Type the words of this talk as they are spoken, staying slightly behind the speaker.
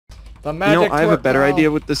The You magic know, I have a twerk, better pal.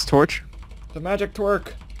 idea with this torch. The magic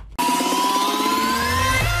twerk.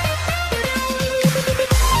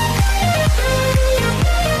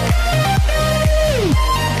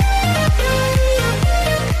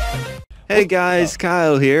 Hey guys,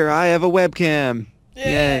 Kyle here. I have a webcam.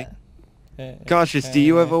 Yay. Cautious, do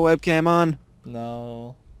you have a webcam on?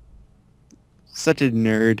 No. Such a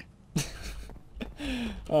nerd.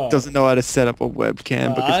 Oh. Doesn't know how to set up a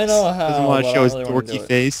webcam because I know how, doesn't want but to show I his don't really wanna do dorky it.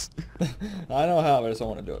 face. I know how, but I just don't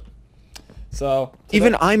want to do it. So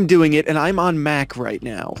Even I'm doing it, and I'm on Mac right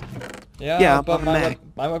now. Yeah, I'm but on my Mac.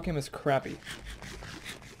 my webcam is crappy.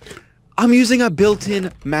 I'm using a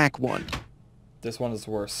built-in Mac one. This one is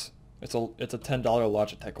worse. It's a $10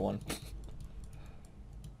 Logitech one.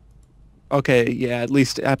 Okay, yeah, at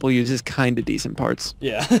least Apple uses kind of decent parts.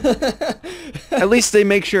 Yeah. At least they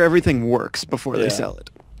make sure everything works before they Yeah. sell it.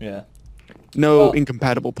 Yeah. No Well-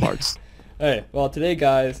 incompatible parts. Hey, well today,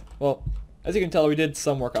 guys. Well, as you can tell, we did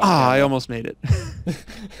some work on. Ah, I camera. almost made it.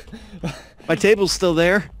 My table's still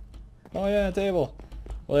there. Oh yeah, table.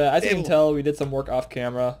 Well, yeah, as you can Table. tell, we did some work off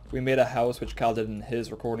camera. We made a house, which Kyle did in his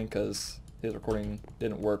recording because his recording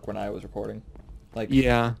didn't work when I was recording. Like,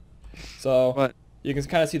 Yeah. so But you can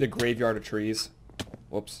kind of see the graveyard of trees.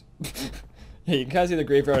 Whoops. Yeah, you can kind of see the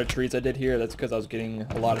graveyard of trees I did here. That's because I was getting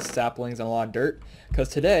a lot of saplings and a lot of dirt. Because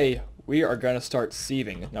today we are going to start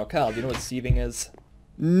sieving. Now, Kyle, do you know what sieving is?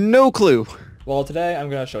 no clue. Well, today I'm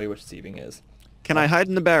going to show you what sieving is. Can I hide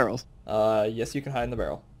in the barrel? Yes, you can hide in the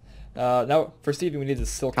barrel. Now, for sieving, we need the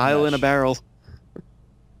silk Kyle in a mesh. barrel.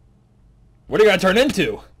 What are you going to turn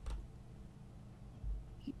into?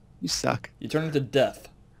 You suck. You turn into death.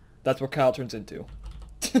 That's what Kyle turns into.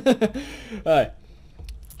 Alright.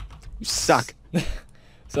 You suck.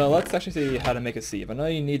 So let's actually see how to make a sieve. I know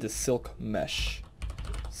you need the silk mesh.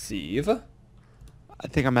 Sieve. I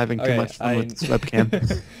think I'm having too Okay, much fun with this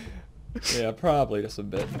webcam. Yeah, probably just a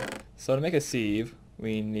bit. So to make a sieve,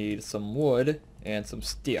 we need some wood and some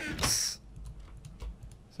sticks.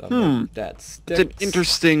 So make that sticks. It's an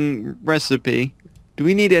interesting recipe. Do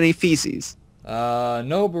we need any feces? No,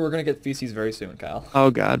 but we're gonna get feces very soon, Kyle. Oh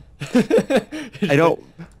god. I don't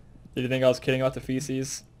Did you think I was kidding about the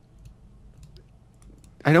feces?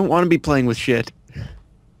 I don't want to be playing with shit.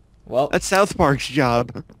 Well, That's South Park's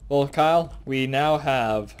job. well, Kyle, we now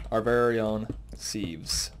have our very own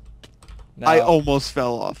sieves. Now, I almost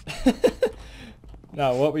fell off.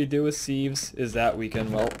 now, what we do with sieves is that we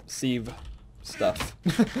can, well, sieve stuff.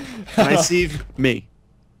 Can I sieve me?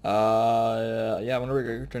 Yeah, I wonder what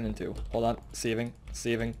you're turning into. Hold on, sieving.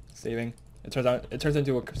 It turns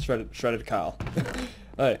into a shredded Kyle.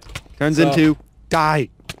 Hey, Turns so- into die.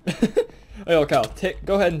 Hey, yo, Kyle,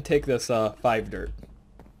 go ahead and take this 5 dirt.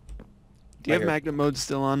 Do you have Right here. magnet mode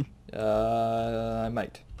still on? I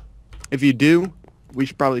might. If you do, we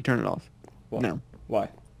should probably turn it off. Why? No, Why?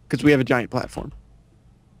 because we have a giant platform.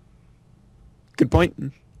 Good point.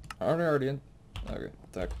 Aren't we already in? Okay,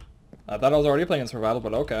 heck. I thought I was already playing in survival,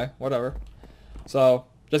 but okay, whatever. So,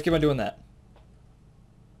 just keep on doing that.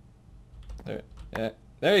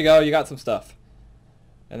 There you go, you got some stuff.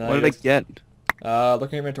 And then What did I get? look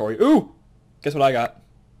at your inventory. Ooh! Guess what I got?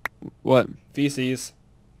 What? Feces.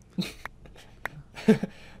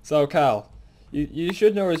 So, Kyle, you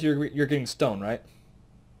should know as you're getting stone, right?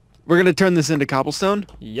 We're gonna turn this into cobblestone?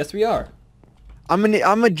 Yes, we are. I'm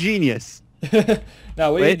a genius.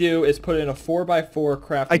 Now, what Wait. you do is put in a 4x4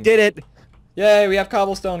 crafting. I did it. Yay, we have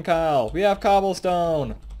cobblestone, Kyle. We have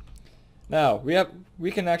cobblestone. Now,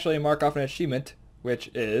 we can actually mark off an achievement, which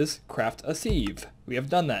is craft a sieve. We have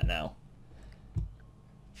done that now.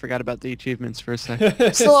 Forgot about the achievements for a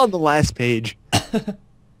second. Still on the last page.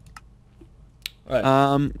 Right.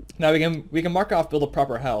 Now we can mark off build a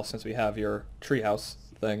proper house since we have your treehouse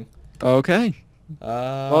thing. Okay.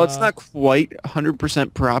 Well, it's not quite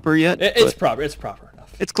 100% proper yet. It's but proper. It's proper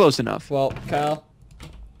enough. It's close enough. Well, Kyle,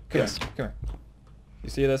 come Yes. here. Come here. You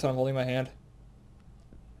see this? I'm holding my hand.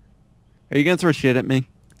 Are you gonna throw shit at me?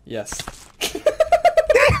 Yes.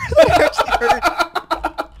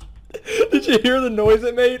 Did you hear the noise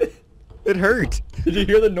it made? It hurt. Did you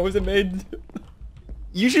hear the noise it made?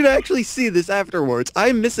 You should actually see this afterwards.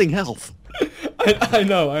 I'm missing health. I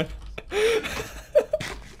know.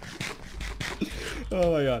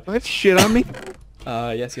 Oh my god. Do I have shit on me?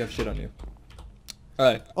 Yes, you have shit on you.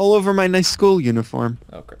 Alright. All over my nice school uniform.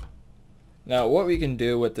 Okay. Now, what we can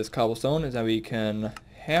do with this cobblestone is that we can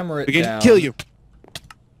hammer it We can down. kill you.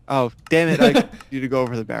 Oh, damn it. I got you to go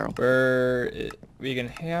over the barrel. We can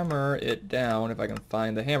hammer it down, if I can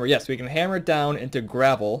find the hammer. Yes, we can hammer it down into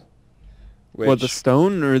gravel. Which, What, the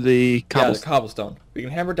stone or the yeah, the cobblestone? cobblestone. We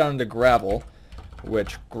can hammer it down into gravel,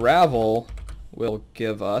 which gravel will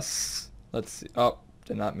give us, let's see, oh,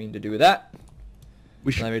 did not mean to do that.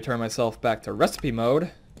 We should. Let me turn myself back to recipe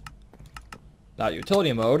mode, not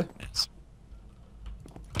utility mode.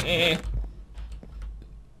 Eh.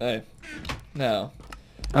 Hey, no.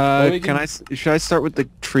 Should I start with the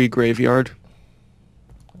tree graveyard?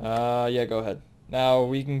 Yeah, go ahead. Now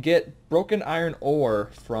we can get broken iron ore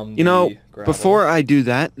from You know, gravel. before I do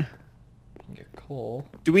that, Get coal.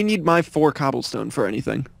 do we need my 4 cobblestone for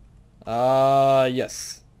anything?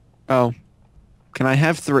 Yes. Oh. Can I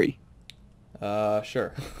have 3?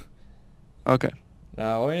 Sure. Okay.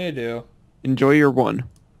 Now what we need to do, Enjoy your 1.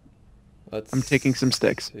 let's I'm taking some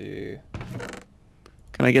sticks. see.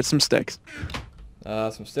 Can I get some sticks?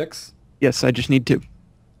 Some sticks. Yes, I just need 2.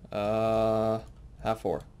 Have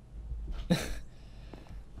 4.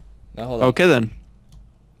 Now hold on. Okay then.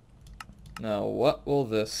 Now what will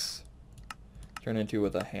this turn into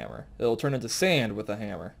with a hammer? It'll turn into sand with a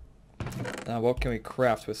hammer. Now what can we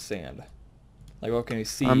craft with sand? Like what can we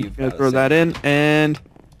sieve? I'm gonna throw that in, and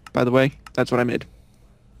by the way, that's what I made.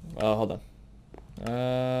 Oh, hold on.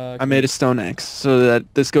 I made a stone axe so that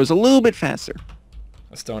this goes a little bit faster.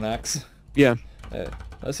 A stone axe. Yeah,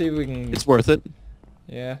 Let's see if we can. it's worth it.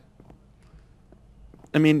 Yeah.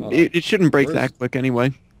 I mean, Hold on. it shouldn't break Where's that quick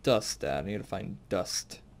anyway. Dust at? I need to find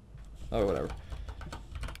dust. Oh, whatever.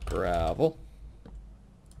 Gravel.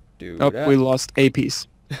 Do Oh, that. we lost a piece.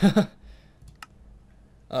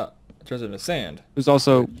 Oh, it turns into sand. It was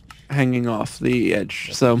also hanging off the edge,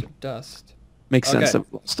 That so turns into dust. makes sense Okay.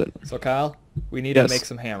 that we lost it. So Kyle, we need Yes. to make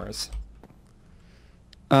some hammers.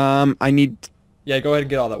 I need. Yeah, go ahead and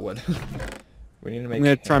get all that wood. We need to make. I'm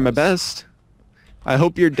gonna try my hammers. best. I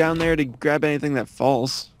hope you're down there to grab anything that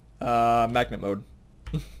falls. Magnet mode.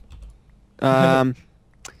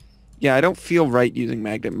 Yeah, I don't feel right using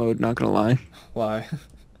magnet mode. Not gonna lie. Why?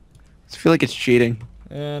 I feel like it's cheating.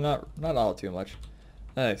 Not all too much.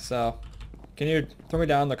 Hey, so can you throw me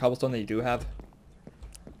down the cobblestone that you do have?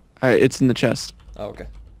 It's in the chest. Oh, okay.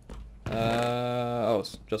 Oh,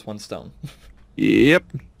 it's just one stone. Yep.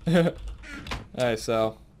 Alright,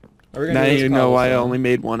 so are we gonna Now do this you know I cobblestone? only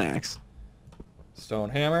made 1 axe. Stone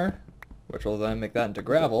hammer, which will then make that into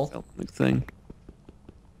gravel, Thing.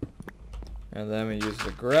 and then we use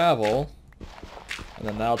the gravel, and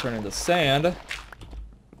then that'll turn into sand, and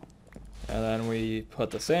then we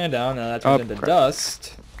put the sand down, and that turns Oh, into crap.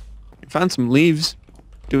 dust. Found some leaves.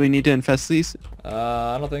 Do we need to infest these?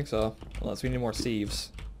 I don't think so, unless we need more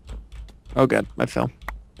sieves. Oh god, I fell.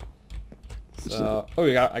 So, oh,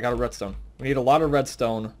 I got a redstone. We need a lot of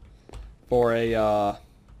redstone for a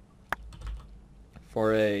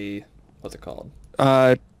what's it called?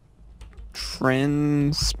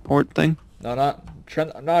 Transport thing? No, not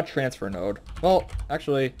transfer node. Well,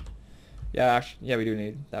 actually, yeah, we do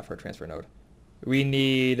need that for a transfer node. We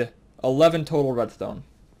need 11 total redstone.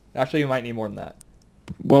 Actually, we might need more than that.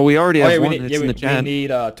 Well, we already Oh, have yeah, one. It's in the we chat.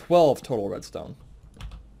 need 12 total redstone.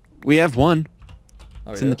 We have one.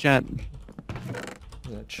 Oh, It's yeah? in the chat.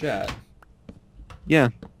 In the chat. Yeah.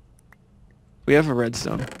 We have a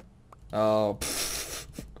redstone. Oh.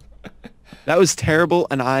 That was terrible,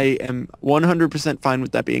 and I am 100% fine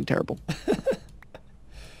with that being terrible.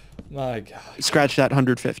 My God. Scratch that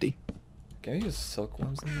 150. Can we use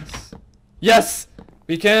silkworms in this? Yes,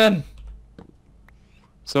 we can.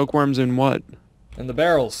 Silkworms in what? In the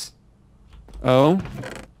barrels, Oh?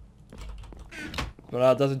 but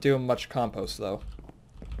it doesn't do much compost though.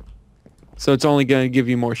 So it's only going to give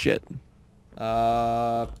you more shit.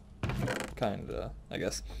 Kinda, I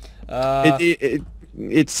guess.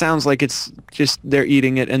 It sounds like it's just they're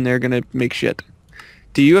eating it and they're going to make shit.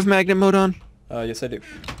 Do you have magnet mode on? Yes I do.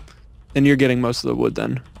 Then you're getting most of the wood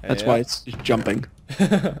then. That's why Yeah. it's just jumping.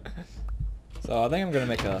 So I think I'm gonna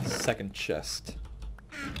make a second chest.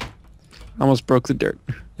 Almost broke the dirt.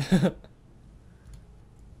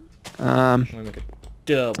 I'm gonna make a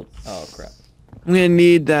double. Oh crap. I'm going to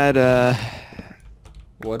need that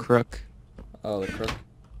Wood. crook. Oh, the crook.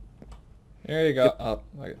 There you go. Oh,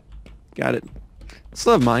 okay. Got it.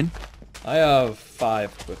 Still have mine. I have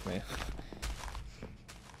 5 with me.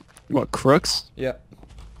 What, crooks? Yep.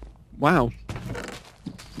 Wow.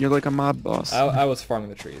 You're like a mob boss. I was farming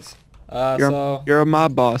the trees. You're, you're a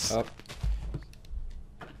mob boss. Oh,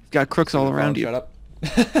 You've got crooks all around you. Shut up.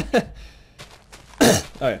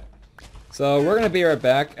 Okay. So we're gonna be right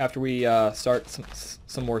back after we start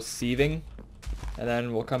some more sieving, and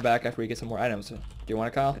then we'll come back after we get some more items. Do you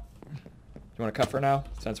want to, Kyle? Do you want to cut for now,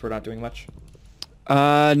 since we're not doing much?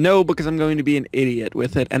 No, because I'm going to be an idiot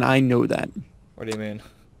with it, and I know that. What do you mean?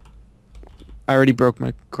 I already broke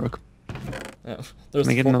my crook. Oh, there's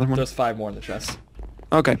Can I get another one? There's 5 more in the chest.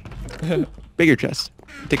 Okay. Bigger chest.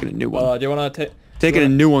 Taking a new one. Do you want to take... Taking a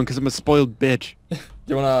new one because I'm a spoiled bitch. Do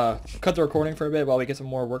you want to cut the recording for a bit while we get some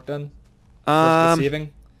more work done? Sieving?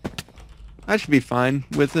 I should be fine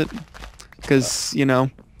with it. Because, you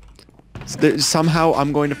know, somehow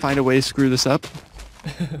I'm going to find a way to screw this up.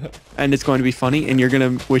 And it's going to be funny, and you're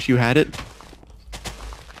going to wish you had it.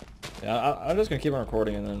 Yeah, I'm just going to keep on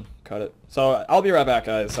recording and then cut it. So I'll be right back,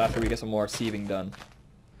 guys, after we get some more sieving done.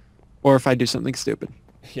 Or if I do something stupid.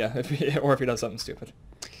 Yeah, or if he does something stupid.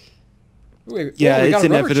 Ooh, yeah, we it's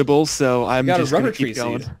inevitable, so I'm just going to keep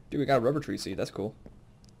going. Dude, we got a rubber tree seed. That's cool.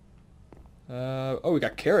 Oh, we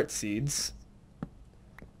got carrot seeds.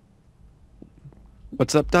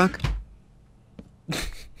 What's up, Doc?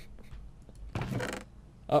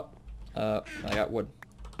 Oh, I got wood.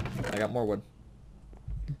 I got more wood.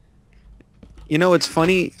 You know, it's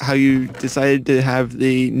funny how you decided to have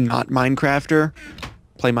the not Minecrafter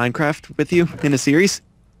play Minecraft with you in a series.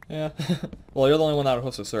 Yeah. Well, you're the only one that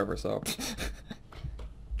hosts a server, so.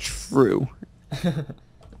 True. The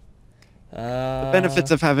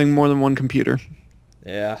benefits of having more than one computer.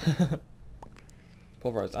 Yeah.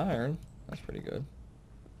 Pulverized iron. That's pretty good.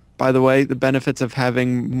 By the way, the benefits of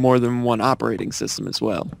having more than one operating system as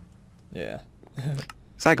well. Yeah.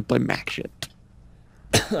 So I can play Mac shit.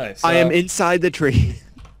 Nice. I am inside the tree.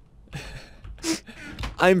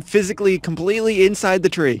 I'm physically completely inside the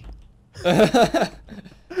tree.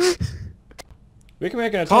 We can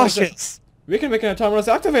make an autonomous... Cautious! We can make an autonomous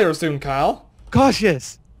activator soon, Kyle.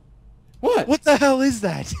 Cautious! What? What the hell is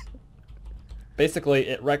that? Basically,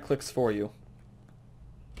 it right-clicks for you.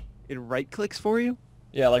 It right-clicks for you?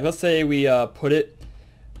 Yeah, like let's say we put it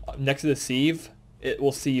next to the sieve, it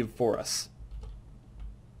will sieve for us.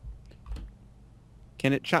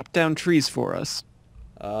 Can it chop down trees for us?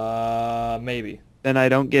 Maybe. Then I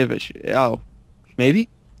don't give a shit. Oh, maybe?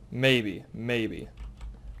 Maybe.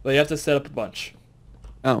 But you have to set up a bunch.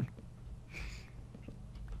 Oh.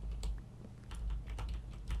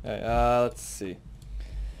 Alright, let's see.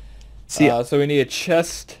 So we need a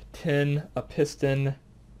chest, tin, a piston,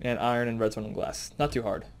 and iron and redstone and glass. Not too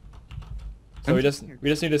hard. So we just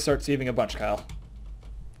need to start sieving a bunch, Kyle.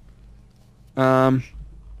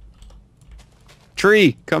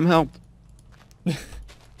 Tree, come help.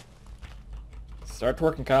 Start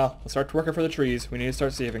working, Kyle. Let's start working for the trees. We need to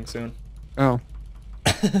start sieving soon. Oh.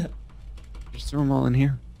 Just throw them all in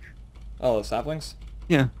here. Oh, the saplings?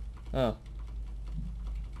 Yeah. Oh.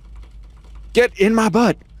 Get in my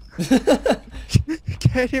butt.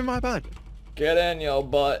 Get in my butt. Get in your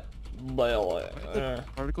butt.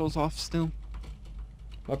 Particles off still?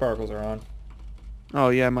 My particles are on. Oh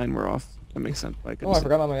yeah, mine were off. That makes sense. I forgot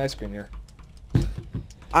about my ice cream here.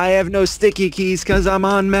 I have no sticky keys because I'm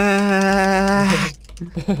on Mac.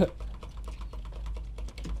 I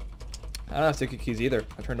don't have sticky keys either.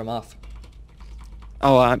 I turned them off.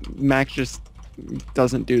 Oh, Mac just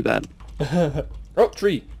doesn't do that. Oh,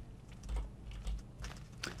 tree.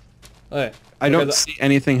 Okay. I don't see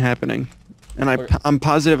anything happening, and I'm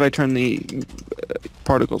positive I turned the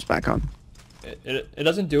particles back on. It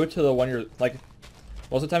doesn't do it to the one you're like.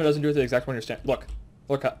 Most of the time, it doesn't do it to the exact one you're standing.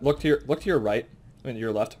 Look to your right. I mean,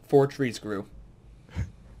 your left. 4 trees grew.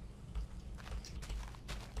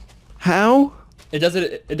 How? It does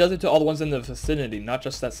it to all the ones in the vicinity, not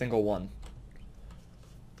just that single one.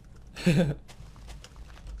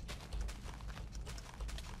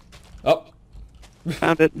 Oh.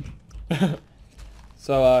 Found it.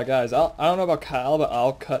 So, guys, I don't know about Kyle, but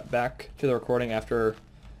I'll cut back to the recording after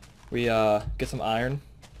we get some iron.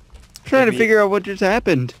 I'm trying to figure out what just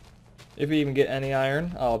happened. If we even get any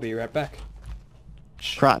iron, I'll be right back.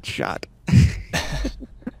 Crotch shot.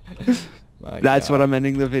 That's what I'm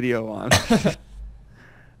ending the video on.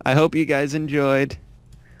 I hope you guys enjoyed.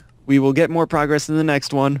 We will get more progress in the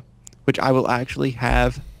next one, which I will actually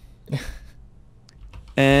have.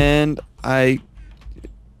 And okay,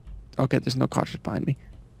 there's no crotches behind me.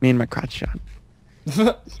 Me and my crotch shot.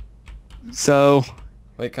 So,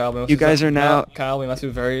 wait, Kyle, you guys are now... Kyle, we must be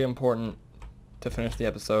very important to finish the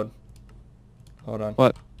episode. Hold on.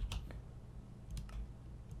 What?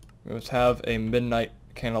 We must have a midnight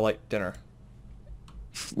candlelight dinner.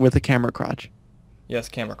 With a camera crotch. Yes,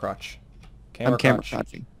 camera crotch. I'm camera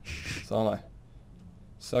crotching. So am I.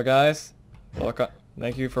 So guys,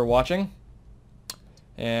 thank you for watching.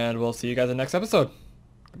 And we'll see you guys in the next episode.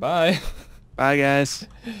 Goodbye. Bye, guys.